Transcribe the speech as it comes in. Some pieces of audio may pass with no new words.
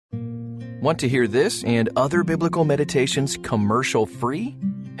Want to hear this and other biblical meditations commercial-free?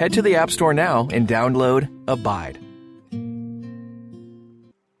 Head to the App Store now and download Abide.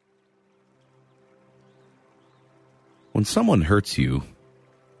 When someone hurts you,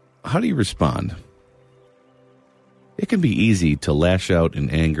 how do you respond? It can be easy to lash out in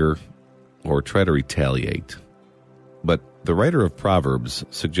anger or try to retaliate. But the writer of Proverbs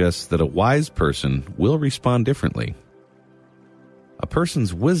suggests that a wise person will respond differently. A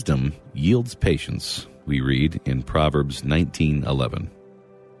person's wisdom yields patience, we read in Proverbs 19:11.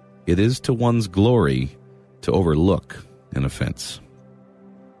 It is to one's glory to overlook an offense.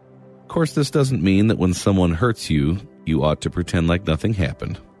 Of course, this doesn't mean that when someone hurts you, you ought to pretend like nothing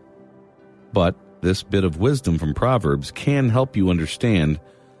happened. But this bit of wisdom from Proverbs can help you understand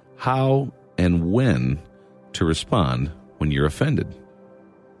how and when to respond when you're offended.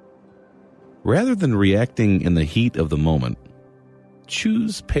 Rather than reacting in the heat of the moment,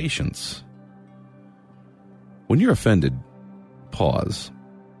 choose patience. When you're offended, pause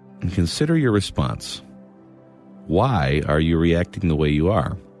and consider your response. Why are you reacting the way you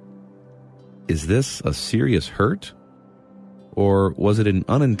are? Is this a serious hurt? Or was it an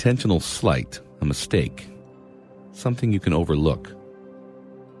unintentional slight, a mistake, something you can overlook?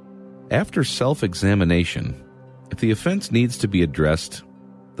 After self-examination, if the offense needs to be addressed,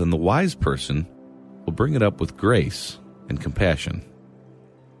 then the wise person will bring it up with grace and compassion.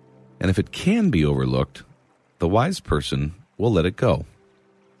 And if it can be overlooked, the wise person will let it go.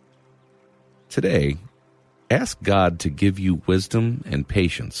 Today, ask God to give you wisdom and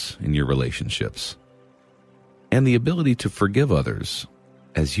patience in your relationships, and the ability to forgive others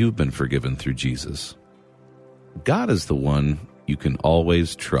as you've been forgiven through Jesus. God is the one you can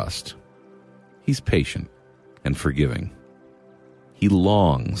always trust. He's patient and forgiving. He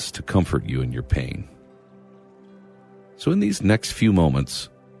longs to comfort you in your pain. So in these next few moments,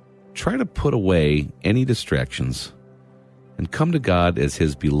 try to put away any distractions and come to God as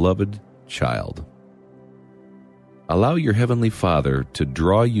His beloved child. Allow your Heavenly Father to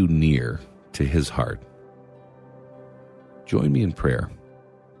draw you near to His heart. Join me in prayer.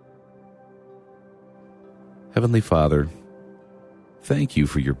 Heavenly Father, thank you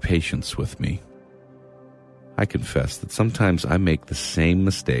for your patience with me. I confess that sometimes I make the same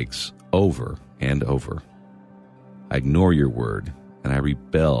mistakes over and over. I ignore your word and I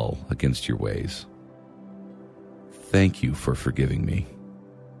rebel against your ways. Thank you for forgiving me.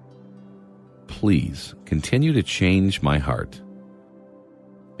 Please continue to change my heart.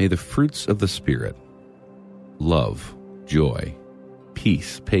 May the fruits of the Spirit, love, joy,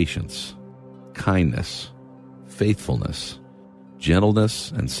 peace, patience, kindness, faithfulness, gentleness,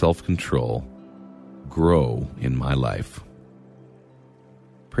 and self-control grow in my life.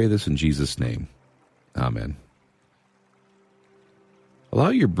 Pray this in Jesus' name. Amen. Allow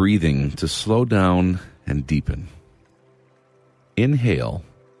your breathing to slow down and deepen. Inhale,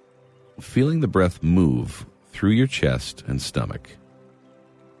 feeling the breath move through your chest and stomach.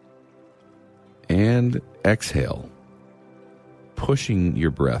 And exhale, pushing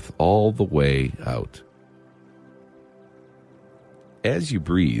your breath all the way out. As you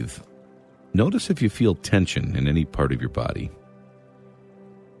breathe, notice if you feel tension in any part of your body.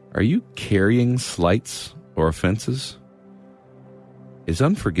 Are you carrying slights or offenses? Is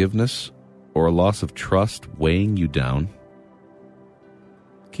unforgiveness or a loss of trust weighing you down?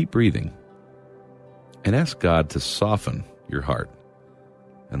 Keep breathing and ask God to soften your heart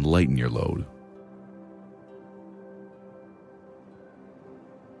and lighten your load.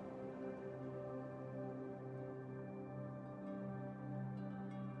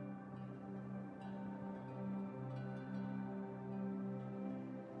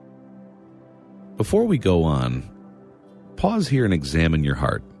 Before we go on, pause here and examine your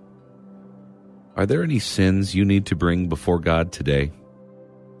heart. Are there any sins you need to bring before God today?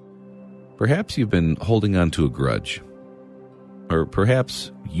 Perhaps you've been holding on to a grudge, or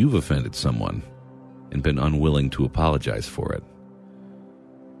perhaps you've offended someone and been unwilling to apologize for it.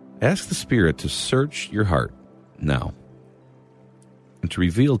 Ask the Spirit to search your heart now and to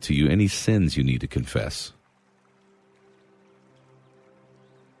reveal to you any sins you need to confess.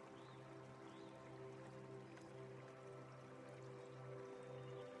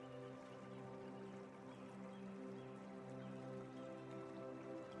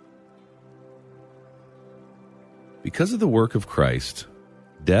 Because of the work of Christ,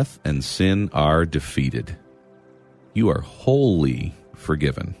 death and sin are defeated. You are wholly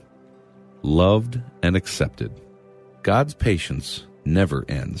forgiven, loved, and accepted. God's patience never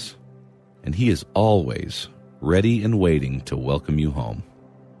ends, and He is always ready and waiting to welcome you home.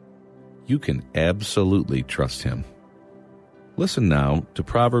 You can absolutely trust Him. Listen now to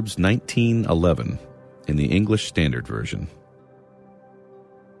Proverbs 19:11 in the English Standard Version.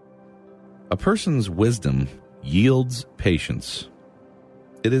 A person's wisdom yields patience.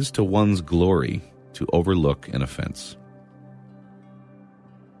 It is to one's glory to overlook an offense.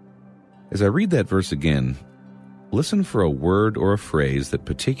 As I read that verse again, listen for a word or a phrase that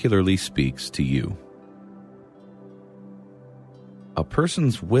particularly speaks to you. A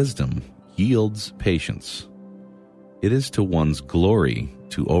person's wisdom yields patience. It is to one's glory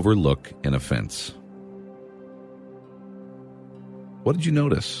to overlook an offense. What did you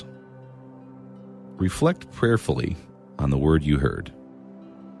notice? Reflect prayerfully on the word you heard.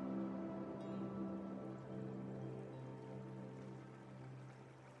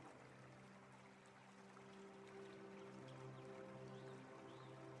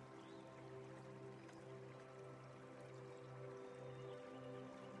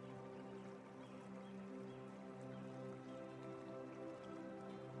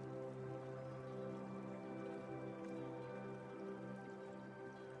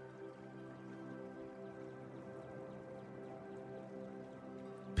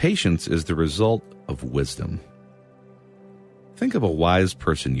 Patience is the result of wisdom. Think of a wise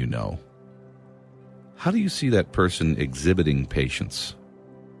person you know. How do you see that person exhibiting patience?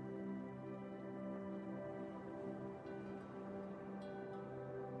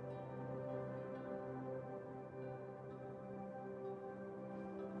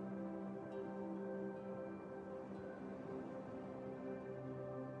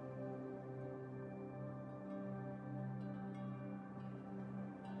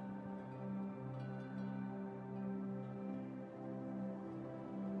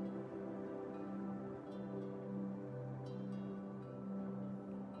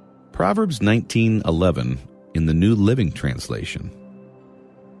 Proverbs 19:11 in the New Living Translation.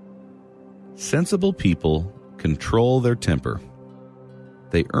 Sensible people control their temper.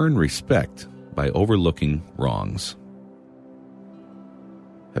 They earn respect by overlooking wrongs.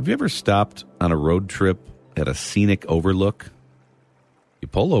 Have you ever stopped on a road trip at a scenic overlook? You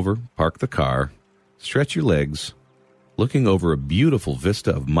pull over, park the car, stretch your legs, looking over a beautiful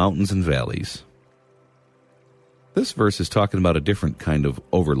vista of mountains and valleys. This verse is talking about a different kind of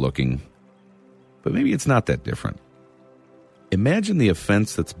overlooking, but maybe it's not that different. Imagine the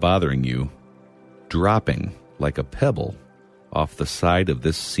offense that's bothering you dropping like a pebble off the side of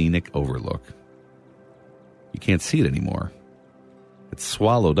this scenic overlook. You can't see it anymore. It's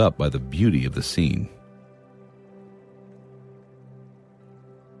swallowed up by the beauty of the scene.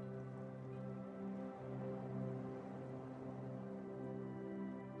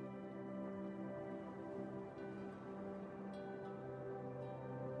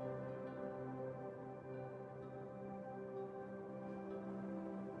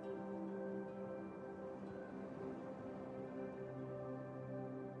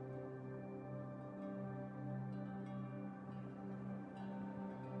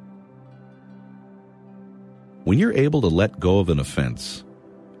 When you're able to let go of an offense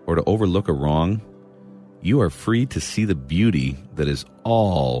or to overlook a wrong, you are free to see the beauty that is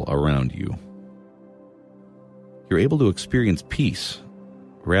all around you. You're able to experience peace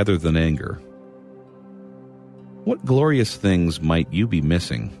rather than anger. What glorious things might you be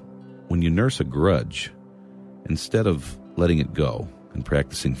missing when you nurse a grudge instead of letting it go and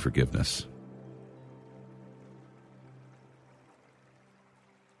practicing forgiveness?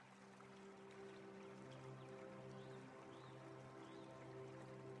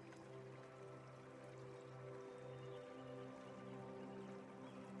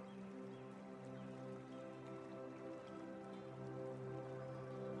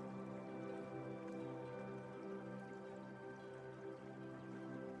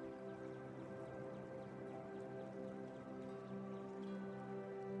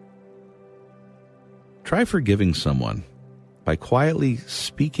 Try forgiving someone by quietly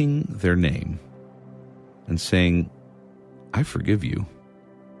speaking their name and saying, "I forgive you."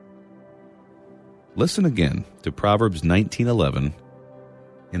 Listen again to Proverbs 19:11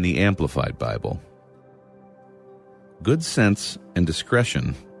 in the Amplified Bible. Good sense and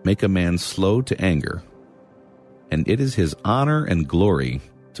discretion make a man slow to anger, and it is his honor and glory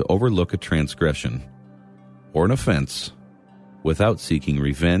to overlook a transgression or an offense without seeking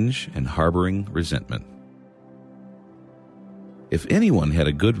revenge and harboring resentment. If anyone had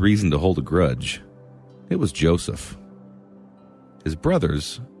a good reason to hold a grudge, it was Joseph. His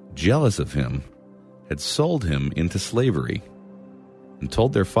brothers, jealous of him, had sold him into slavery and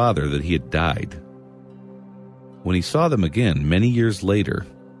told their father that he had died. When he saw them again many years later,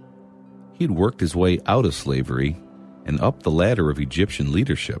 he had worked his way out of slavery and up the ladder of Egyptian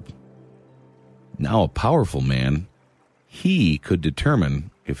leadership. Now a powerful man, he could determine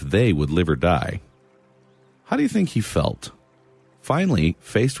if they would live or die. How do you think he felt? Finally,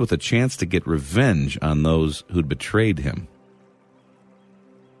 faced with a chance to get revenge on those who'd betrayed him.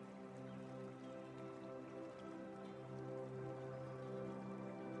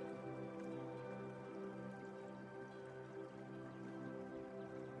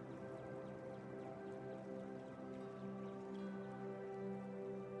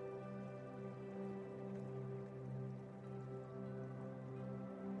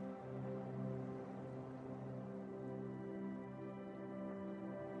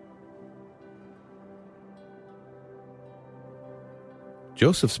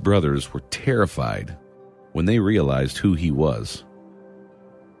 Joseph's brothers were terrified when they realized who he was.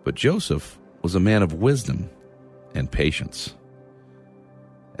 But Joseph was a man of wisdom and patience.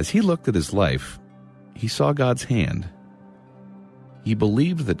 As he looked at his life, he saw God's hand. He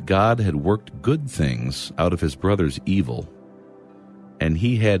believed that God had worked good things out of his brother's evil, and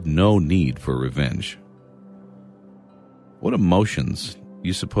he had no need for revenge. What emotions do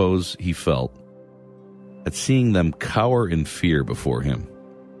you suppose he felt at seeing them cower in fear before him?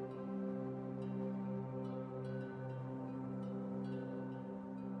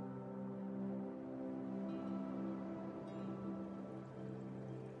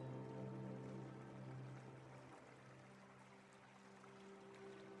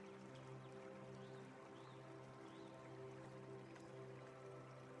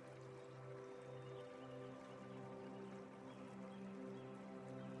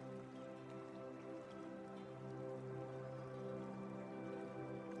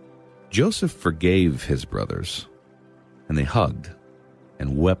 Joseph forgave his brothers, and they hugged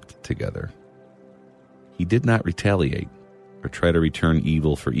and wept together. He did not retaliate or try to return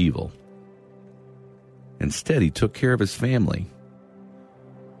evil for evil. Instead, he took care of his family.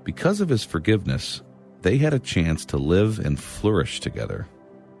 Because of his forgiveness, they had a chance to live and flourish together.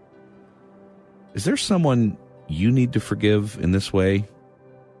 Is there someone you need to forgive in this way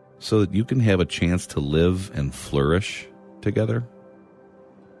so that you can have a chance to live and flourish together?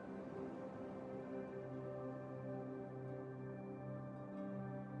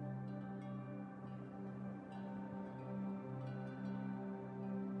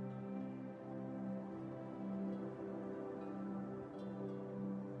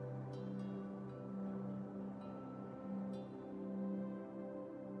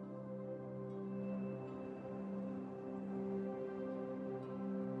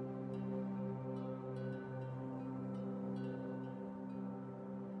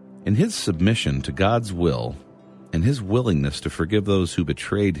 In his submission to God's will and his willingness to forgive those who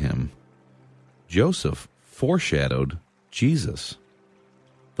betrayed him, Joseph foreshadowed Jesus,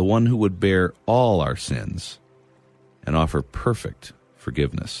 the one who would bear all our sins and offer perfect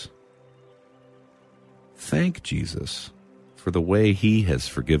forgiveness. Thank Jesus for the way he has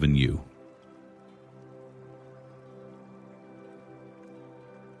forgiven you.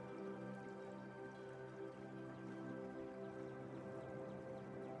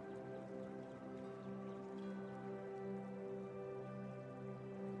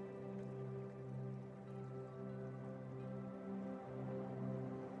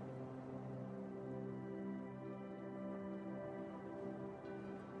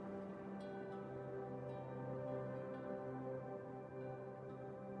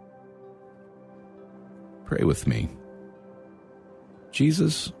 Pray with me.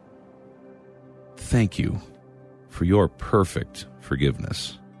 Jesus, thank you for your perfect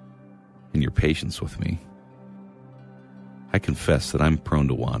forgiveness and your patience with me. I confess that I'm prone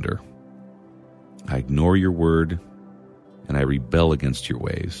to wander. I ignore your word and I rebel against your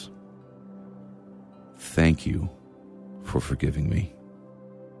ways. Thank you for forgiving me.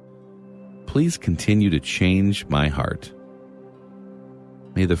 Please continue to change my heart.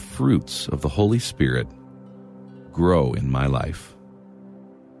 May the fruits of the Holy Spirit grow in my life.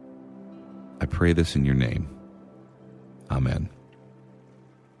 I pray this in your name. Amen.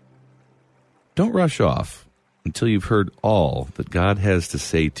 Don't rush off until you've heard all that God has to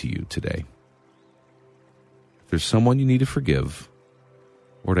say to you today. If there's someone you need to forgive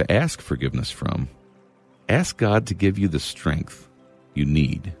or to ask forgiveness from, ask God to give you the strength you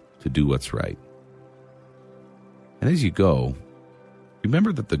need to do what's right. And as you go,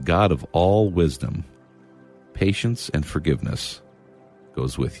 remember that the God of all wisdom, patience, and forgiveness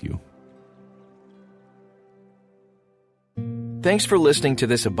goes with you. Thanks for listening to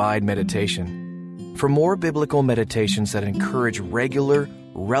this Abide meditation. For more biblical meditations that encourage regular,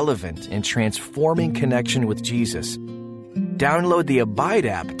 relevant, and transforming connection with Jesus, download the Abide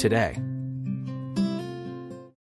app today.